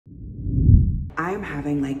I am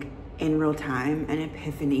having like in real time an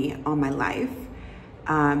epiphany on my life.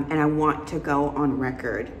 And I want to go on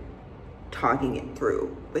record talking it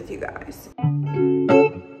through with you guys.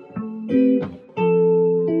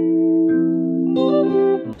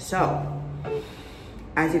 So,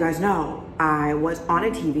 as you guys know, I was on a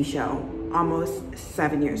TV show almost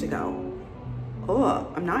 7 years ago.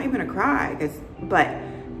 Oh, I'm not even gonna cry, but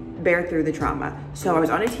bear through the trauma. So I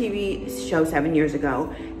was on a TV show 7 years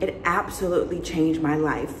ago. It absolutely changed my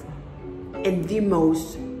life in the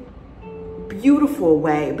most beautiful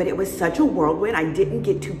way, but it was such a whirlwind. I didn't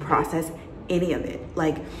get to process any of it.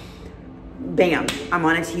 Like, bam, I'm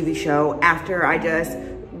on a TV show after I just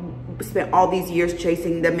spent all these years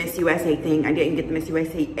chasing the Miss USA thing. I didn't get the Miss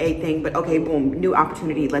USA thing, but okay, boom, new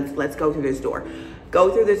opportunity. Let's go through this door.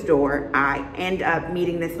 Go through this door. I end up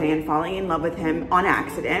meeting this man, falling in love with him on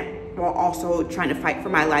accident, while also trying to fight for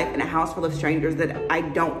my life in a house full of strangers that I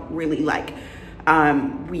don't really like.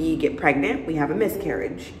 We get pregnant, we have a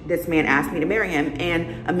miscarriage. This man asked me to marry him,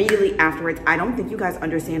 and immediately afterwards, I don't think you guys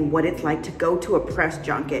understand what it's like to go to a press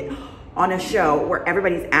junket on a show where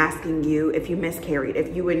everybody's asking you if you miscarried,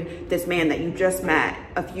 if you and this man that you just met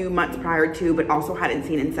a few months prior to, but also hadn't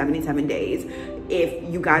seen in 77 days, if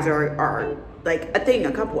you guys are like a thing,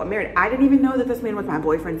 a couple, I'm married. I didn't even know that this man was my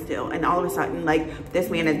boyfriend still. And all of a sudden, like,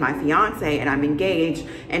 this man is my fiance and I'm engaged,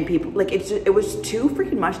 and people, like, it was too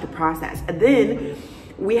freaking much to process. And then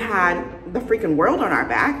we had the freaking world on our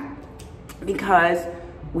back because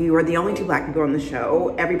we were the only two Black people on the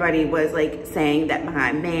show. Everybody was like saying that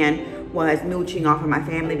my man was mooching off of my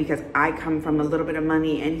family because I come from a little bit of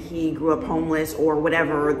money and he grew up homeless, or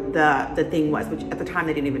whatever the thing was, which at the time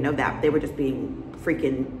they didn't even know that. They were just being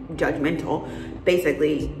freaking judgmental,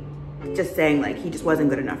 basically just saying like he just wasn't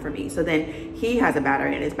good enough for me. So then he has a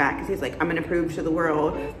battery in his back because he's like, I'm gonna prove to the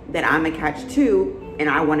world that I'm a catch too, and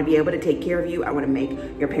I want to be able to take care of you. I want to make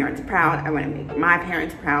your parents proud. I want to make my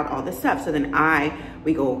parents proud, all this stuff. So then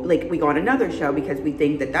we go on another show because we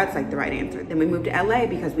think that that's like the right answer. Then we move to LA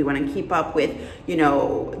because we want to keep up with, you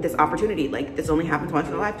know, this opportunity. Like, this only happens once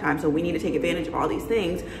in a lifetime, so we need to take advantage of all these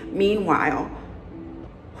things. Meanwhile,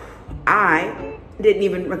 I didn't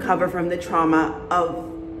even recover from the trauma of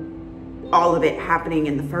all of it happening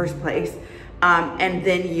in the first place. And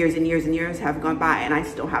then years and years and years have gone by and I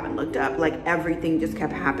still haven't looked up. Like, everything just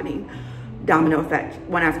kept happening. Domino effect,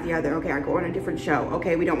 one after the other. Okay, I go on a different show.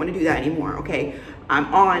 Okay, we don't want to do that anymore. Okay,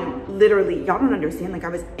 I'm on, literally, y'all don't understand. Like, I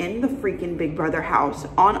was in the freaking Big Brother house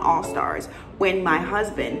on All Stars when my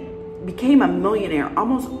husband became a millionaire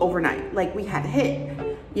almost overnight. Like, we had hit,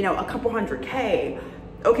 you know, a couple $100K.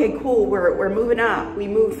 Okay, cool, we're moving up. We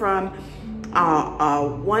moved from a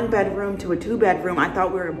 1-bedroom to a 2-bedroom. I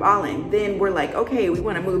thought we were balling. Then we're like, okay, we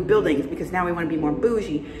want to move buildings because now we want to be more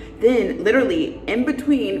bougie. Then literally in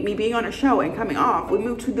between me being on a show and coming off, we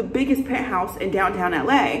moved to the biggest penthouse in downtown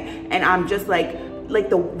LA, and I'm just like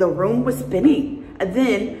the room was spinning. And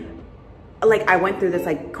then like I went through this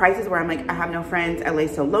like crisis where I'm like, I have no friends,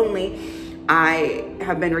 LA's so lonely. I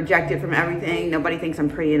have been rejected from everything. Nobody thinks I'm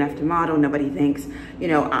pretty enough to model. Nobody thinks, you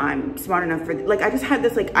know, I'm smart enough for, like, I just had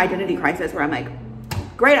this like identity crisis where I'm like,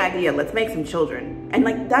 great idea, let's make some children. And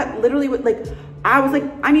like that literally would, like, I was like,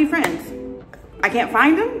 I need friends. I can't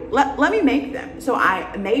find them, let me make them. So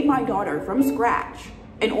I made my daughter from scratch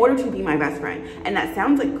in order to be my best friend. And that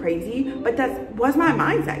sounds like crazy, but that was my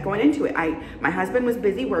mindset going into it. My husband was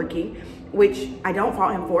busy working, which I don't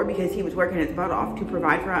fault him for because he was working his butt off to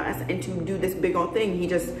provide for us and to do this big old thing. He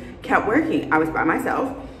just kept working. I was by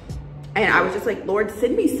myself and I was just like, Lord,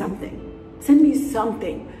 send me something. Send me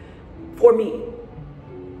something for me.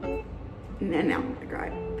 And then now I'm gonna cry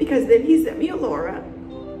because then he sent me a Laura.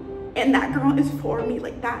 And that girl is for me.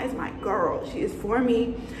 Like, that is my girl. She is for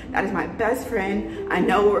me. That is my best friend. I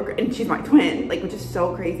know and she's my twin, like, which is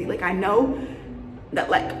so crazy. Like, I know that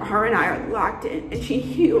like her and I are locked in, and she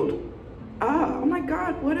healed. Oh my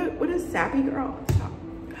God, what a sappy girl.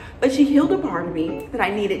 But she healed a part of me that I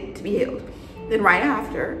needed to be healed. Then right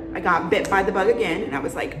after, I got bit by the bug again, and I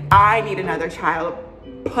was like, I need another child.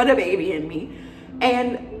 Put a baby in me.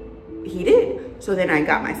 And he did. So then I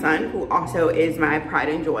got my son, who also is my pride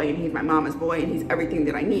and joy, and he's my mama's boy, and he's everything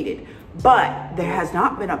that I needed. But there has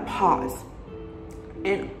not been a pause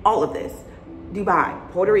in all of this. Dubai,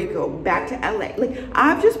 Puerto Rico, back to LA. Like,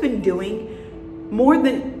 I've just been doing more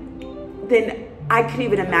than I could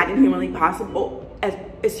even imagine humanly possible,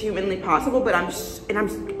 as humanly possible. But I'm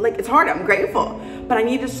like, it's hard, I'm grateful, but I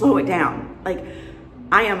need to slow it down. Like,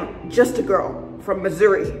 I am just a girl from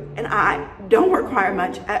Missouri, and I don't require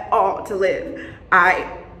much at all to live.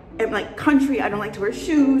 I am like country. I don't like to wear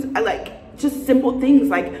shoes. I like just simple things.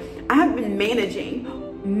 Like, I have been managing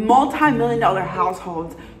multi-million-dollar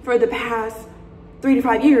households for the past 3 to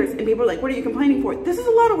 5 years, and people are like, what are you complaining for? This is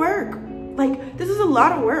a lot of work. Like, this is a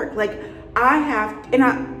lot of work. Like,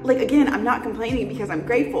 again, I'm not complaining because I'm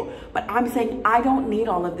grateful, but I'm saying I don't need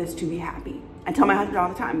all of this to be happy. I tell my husband all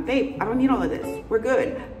the time, babe, I don't need all of this. We're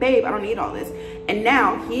good. Babe, I don't need all this. And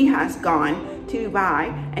now he has gone to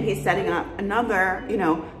Dubai and he's setting up another,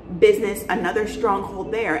 business, another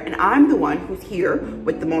stronghold there. And I'm the one who's here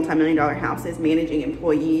with the multi-million-dollar houses, managing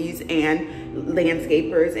employees and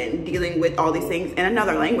landscapers and dealing with all these things in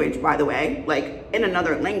another language, by the way, like in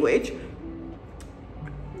another language.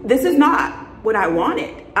 This is not what I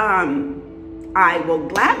wanted. I will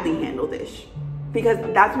gladly handle this because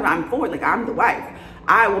that's what I'm for. Like, I'm the wife.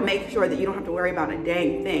 I will make sure that you don't have to worry about a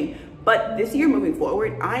dang thing. But this year moving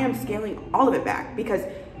forward, I am scaling all of it back because,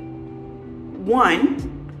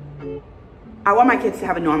 one, I want my kids to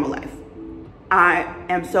have a normal life. I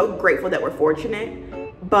am so grateful that we're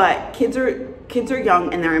fortunate, but kids are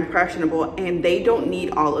young and they're impressionable and they don't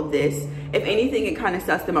need all of this. If anything, it kind of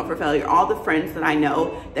sets them up for failure. All the friends that I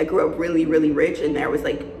know that grew up really, really rich and there was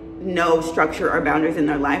like no structure or boundaries in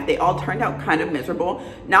their life, they all turned out kind of miserable.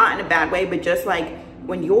 Not in a bad way, but just like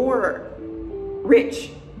when you're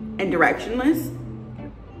rich and directionless,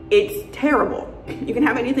 it's terrible. You can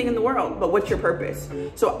have anything in the world, but what's your purpose?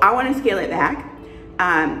 So I want to scale it back.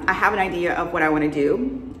 I have an idea of what I want to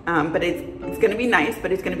do, but it's going to be nice,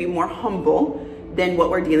 but it's going to be more humble than what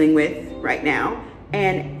we're dealing with right now.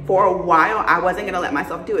 And for a while, I wasn't going to let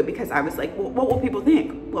myself do it because I was like, well, what will people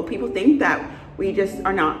think? Will people think that we just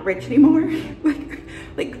are not rich anymore?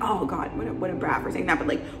 like, oh God, what a brat for saying that. But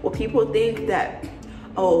like, will people think that,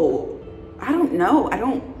 oh, I don't know. I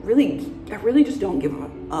really just don't give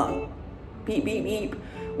a beep, beep, beep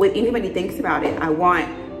what anybody thinks about it. I want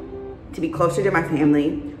to be closer to my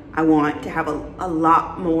family. I want to have a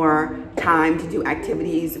lot more time to do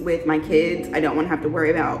activities with my kids. I don't want to have to worry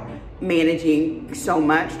about managing so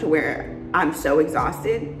much to where I'm so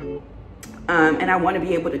exhausted. And I want to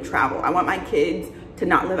be able to travel. I want my kids to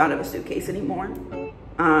not live out of a suitcase anymore.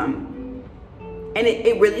 And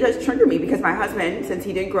it really does trigger me because my husband, since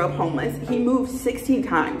he didn't grow up homeless, he moved 16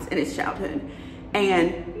 times in his childhood.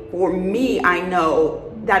 And for me, I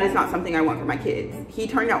know that is not something I want for my kids. He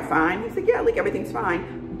turned out fine. He's like, yeah, like everything's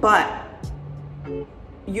fine. But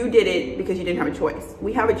you did it because you didn't have a choice.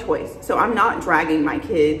 We have a choice. So I'm not dragging my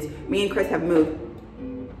kids. Me and Chris have moved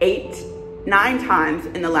 8, 9 times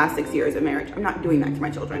in the last 6 years of marriage. I'm not doing that to my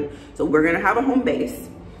children. So we're gonna have a home base.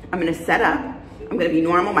 I'm gonna set up. I'm gonna be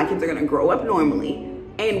normal. My kids are gonna grow up normally.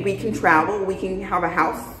 And we can travel. We can have a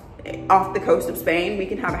house off the coast of Spain. We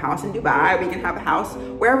can have a house in Dubai. We can have a house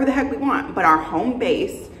wherever the heck we want. But our home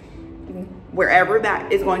base, wherever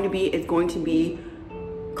that is going to be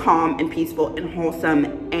calm and peaceful and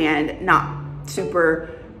wholesome and not super,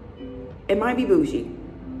 it might be bougie.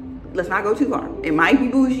 Let's not go too far. It might be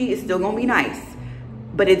bougie. It's still gonna be nice,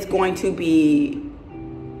 but it's going to be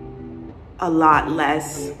a lot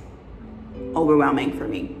less overwhelming for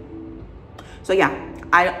me. So yeah,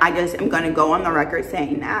 I just am gonna go on the record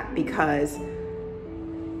saying that because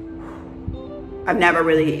I've never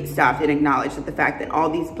really stopped and acknowledged that the fact that all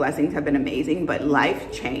these blessings have been amazing, but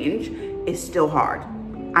life change is still hard.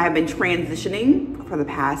 I have been transitioning for the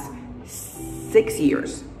past 6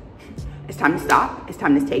 years. It's time to stop. It's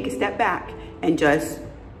time to take a step back and just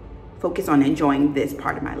focus on enjoying this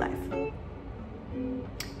part of my life.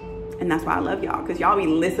 And that's why I love y'all, because y'all be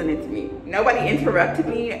listening to me. Nobody interrupted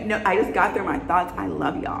me. No, I just got through my thoughts. I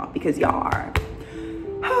love y'all because y'all are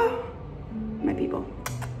my people.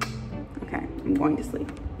 Okay, I'm going to sleep.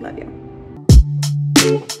 Love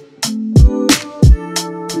y'all.